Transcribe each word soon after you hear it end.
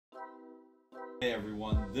Hey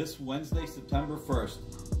everyone, this Wednesday, September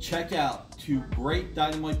 1st, check out 2 great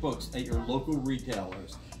Dynamite books at your local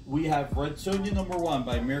retailers. We have Red Sonja #1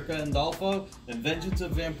 by Mirka Andolfo and Vengeance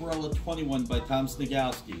of Vampirella 21 by Tom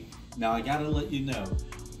Snigalski. Now I gotta let you know,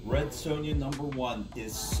 Red Sonja #1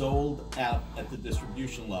 is sold out at the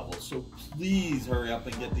distribution level, so please hurry up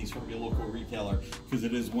and get these from your local retailer because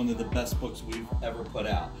it is one of the best books we've ever put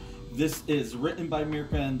out. This is written by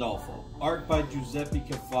Mirka Andolfo, art by Giuseppe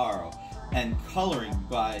Cafaro, and coloring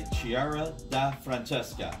by Chiara da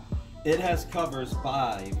Francesca. It has covers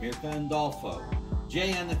by Mirka Andolfo,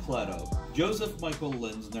 Jay Anacleto, Joseph Michael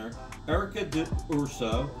Linsner, Erica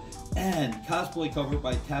D'Urso, and cosplay cover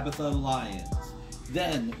by Tabitha Lyons.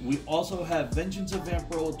 Then we also have Vengeance of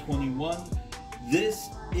Vampirella 21. This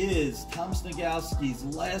is Tom Snigalski's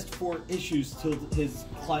last 4 issues till his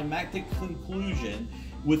climactic conclusion,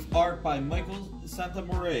 with art by Michael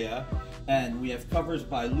Santamaria, and we have covers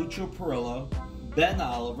by Lucio Perillo, Ben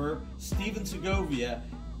Oliver, Steven Segovia,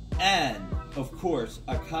 and of course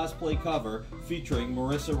a cosplay cover featuring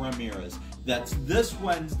Marissa Ramirez. That's this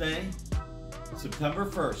Wednesday, September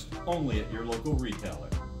 1st, only at your local retailer.